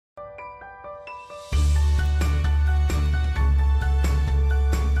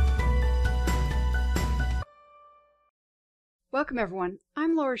Welcome everyone,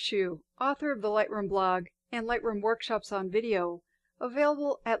 I'm Laura Shu, author of the Lightroom blog and Lightroom workshops on video,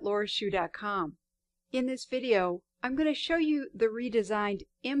 available at laurashu.com. In this video, I'm going to show you the redesigned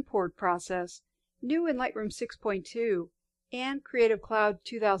import process, new in Lightroom 6.2 and Creative Cloud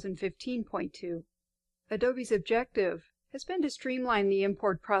 2015.2. Adobe's objective has been to streamline the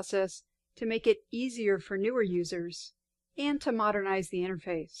import process to make it easier for newer users and to modernize the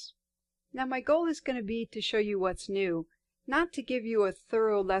interface. Now my goal is going to be to show you what's new, not to give you a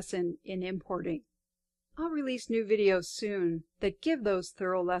thorough lesson in importing. I'll release new videos soon that give those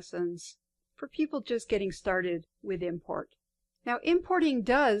thorough lessons for people just getting started with import. Now importing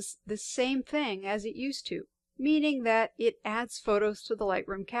does the same thing as it used to, meaning that it adds photos to the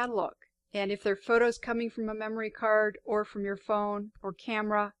Lightroom catalog. And if they're photos coming from a memory card or from your phone or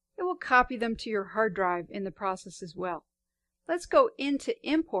camera, it will copy them to your hard drive in the process as well. Let's go into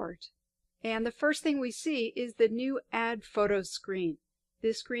import. And the first thing we see is the new Add Photos screen.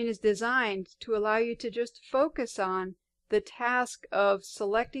 This screen is designed to allow you to just focus on the task of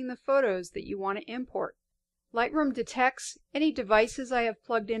selecting the photos that you want to import. Lightroom detects any devices I have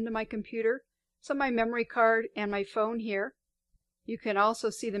plugged into my computer, so my memory card and my phone here. You can also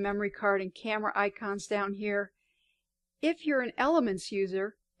see the memory card and camera icons down here. If you're an Elements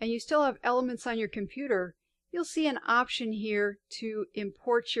user and you still have Elements on your computer, you'll see an option here to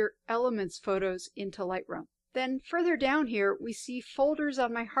import your Elements photos into Lightroom. Then further down here, we see folders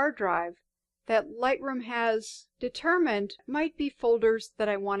on my hard drive that Lightroom has determined might be folders that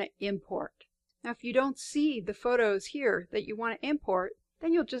I want to import. Now, if you don't see the photos here that you want to import,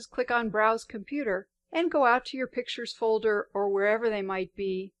 then you'll just click on Browse Computer and go out to your Pictures folder or wherever they might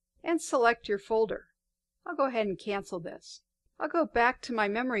be and select your folder. I'll go ahead and cancel this. I'll go back to my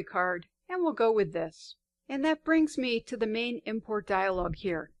memory card and we'll go with this. And that brings me to the main import dialog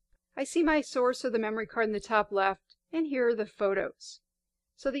here. I see my source of the memory card in the top left, and here are the photos.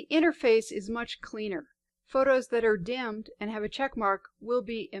 So the interface is much cleaner. Photos that are dimmed and have a check mark will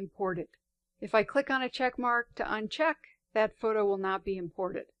be imported. If I click on a check mark to uncheck, that photo will not be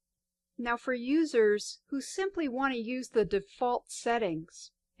imported. Now for users who simply want to use the default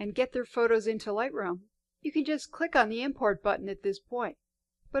settings and get their photos into Lightroom, you can just click on the import button at this point.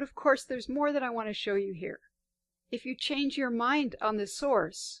 But of course there's more that I want to show you here. If you change your mind on the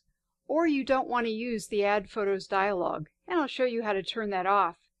source, or you don't want to use the Add Photos dialog, and I'll show you how to turn that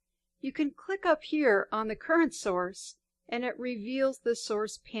off, you can click up here on the current source and it reveals the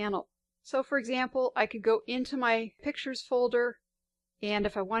source panel. So for example, I could go into my Pictures folder, and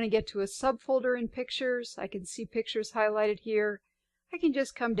if I want to get to a subfolder in Pictures, I can see Pictures highlighted here. I can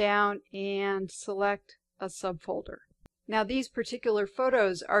just come down and select a subfolder. Now these particular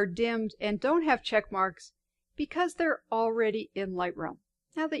photos are dimmed and don't have check marks because they're already in Lightroom.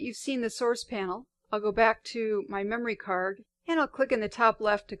 Now that you've seen the source panel, I'll go back to my memory card and I'll click in the top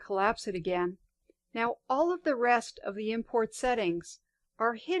left to collapse it again. Now all of the rest of the import settings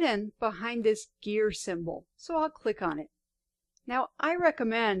are hidden behind this gear symbol, so I'll click on it. Now I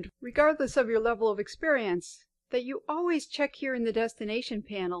recommend, regardless of your level of experience, that you always check here in the destination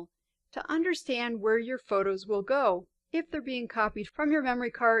panel to understand where your photos will go if they're being copied from your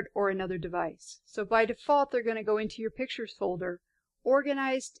memory card or another device. So by default, they're going to go into your Pictures folder,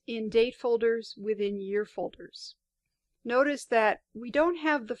 organized in date folders within year folders. Notice that we don't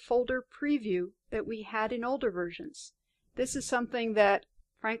have the folder preview that we had in older versions. This is something that,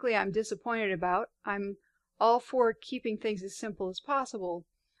 frankly, I'm disappointed about. I'm all for keeping things as simple as possible,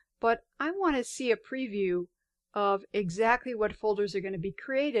 but I want to see a preview of exactly what folders are going to be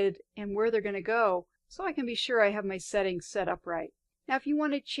created and where they're going to go, so I can be sure I have my settings set up right. Now if you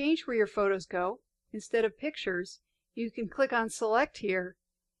want to change where your photos go, instead of Pictures, you can click on Select here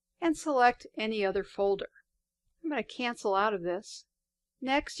and select any other folder. I'm going to cancel out of this.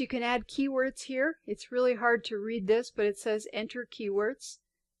 Next, you can add keywords here. It's really hard to read this, but it says Enter Keywords.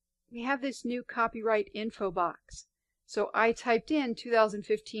 We have this new copyright info box. So I typed in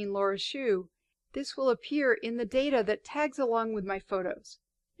 2015 Laura Shu. This will appear in the data that tags along with my photos.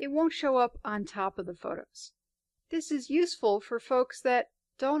 It won't show up on top of the photos. This is useful for folks that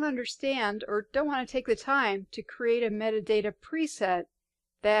don't understand or don't want to take the time to create a metadata preset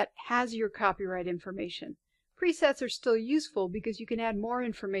that has your copyright information. Presets are still useful because you can add more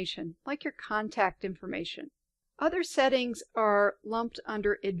information, like your contact information. Other settings are lumped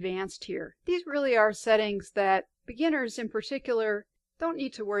under Advanced here. These really are settings that beginners in particular don't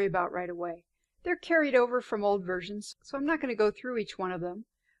need to worry about right away. They're carried over from old versions, so I'm not going to go through each one of them.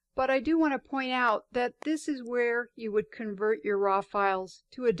 But I do want to point out that this is where you would convert your raw files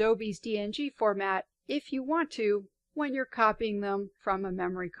to Adobe's DNG format if you want to when you're copying them from a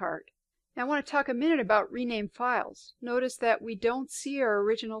memory card. Now I want to talk a minute about renamed files. Notice that we don't see our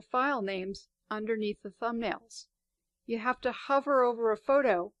original file names underneath the thumbnails. You have to hover over a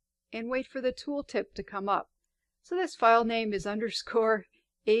photo and wait for the tooltip to come up. So this file name is _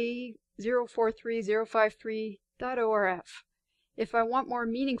 A043053.orf. If I want more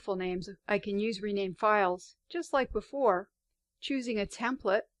meaningful names, I can use rename files, just like before. Choosing a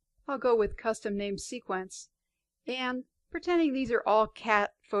template, I'll go with custom name sequence, and pretending these are all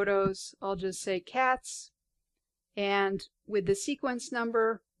cat photos, I'll just say cats, and with the sequence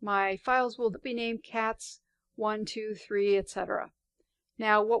number, my files will be named cats 1, 2, 3, etc.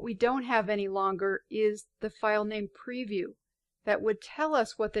 Now what we don't have any longer is the file name preview. That would tell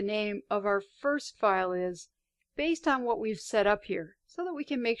us what the name of our first file is based on what we've set up here, so that we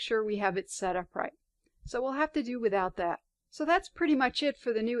can make sure we have it set up right. So we'll have to do without that. So that's pretty much it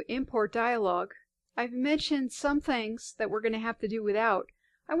for the new import dialog. I've mentioned some things that we're going to have to do without.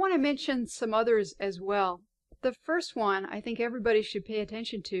 I want to mention some others as well. The first one I think everybody should pay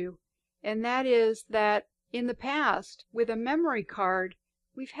attention to, and that is that in the past, with a memory card,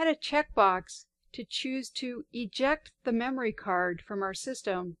 we've had a checkbox to choose to eject the memory card from our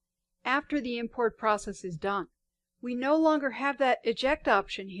system after the import process is done. We no longer have that eject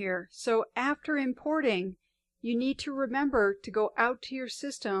option here, so after importing, you need to remember to go out to your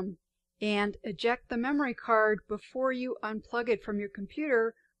system and eject the memory card before you unplug it from your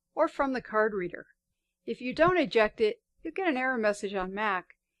computer or from the card reader. If you don't eject it, you'll get an error message on Mac,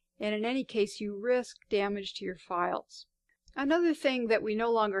 and in any case you risk damage to your files. Another thing that we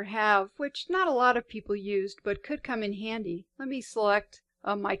no longer have, which not a lot of people used but could come in handy, let me select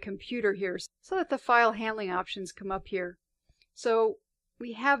my computer here so that the file handling options come up here. So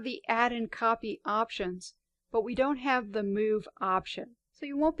we have the add and copy options, but we don't have the move option. So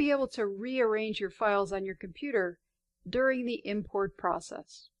you won't be able to rearrange your files on your computer during the import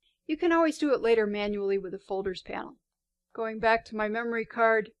process. You can always do it later manually with the folders panel. Going back to my memory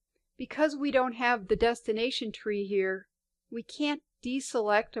card, because we don't have the destination tree here, we can't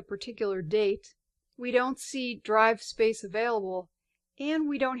deselect a particular date, we don't see drive space available, and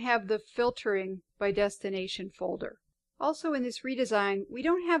we don't have the filtering by destination folder. Also in this redesign, we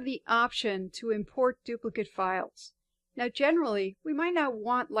don't have the option to import duplicate files. Now generally, we might not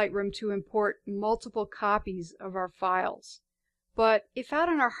want Lightroom to import multiple copies of our files. But if out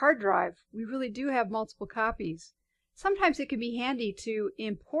on our hard drive, we really do have multiple copies, sometimes it can be handy to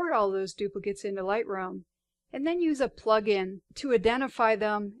import all those duplicates into Lightroom and then use a plugin to identify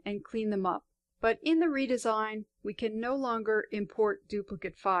them and clean them up. But in the redesign, we can no longer import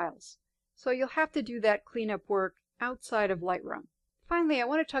duplicate files. So you'll have to do that cleanup work outside of Lightroom. Finally, I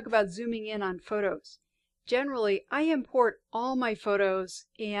want to talk about zooming in on photos. Generally, I import all my photos,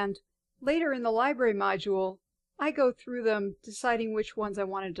 and later in the library module, I go through them deciding which ones I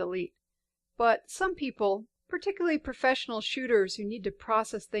want to delete. But some people, particularly professional shooters who need to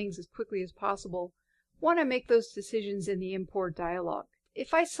process things as quickly as possible, want to make those decisions in the import dialog.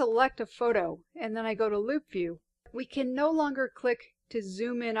 If I select a photo and then I go to Loop View, we can no longer click to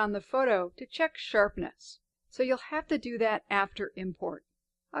zoom in on the photo to check sharpness. So you'll have to do that after import.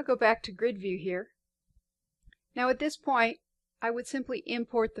 I'll go back to Grid View here. Now at this point, I would simply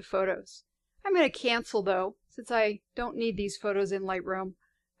import the photos. I'm going to cancel though, since I don't need these photos in Lightroom.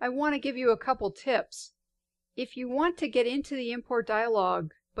 I want to give you a couple tips. If you want to get into the import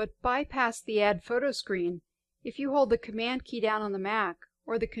dialog but bypass the Add Photo screen, if you hold the Command key down on the Mac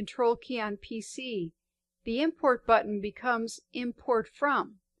or the Control key on PC, the Import button becomes Import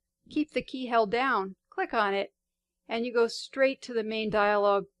From. Keep the key held down, click on it, and you go straight to the main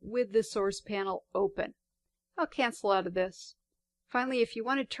dialog with the source panel open. I'll cancel out of this. Finally, if you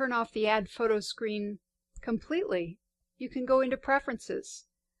want to turn off the Add Photo screen completely, you can go into Preferences.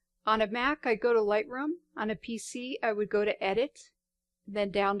 On a Mac, I go to Lightroom. On a PC, I would go to Edit, then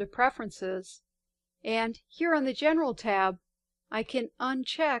down to Preferences. And here on the General tab, I can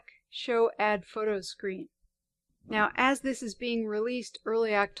uncheck Show Add Photo Screen. Now, as this is being released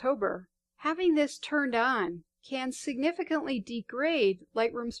early October, having this turned on can significantly degrade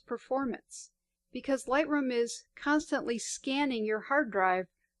Lightroom's performance, because Lightroom is constantly scanning your hard drive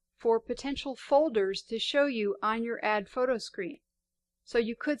for potential folders to show you on your Add Photo screen. So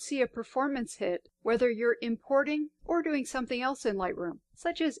you could see a performance hit whether you're importing or doing something else in Lightroom,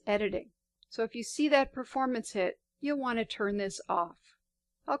 such as editing. So if you see that performance hit, you'll want to turn this off.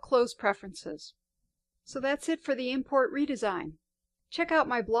 I'll close Preferences. So that's it for the import redesign. Check out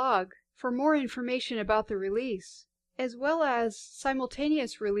my blog for more information about the release, as well as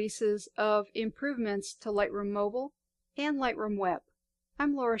simultaneous releases of improvements to Lightroom Mobile and Lightroom Web.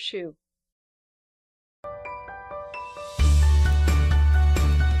 I'm Laura Shu.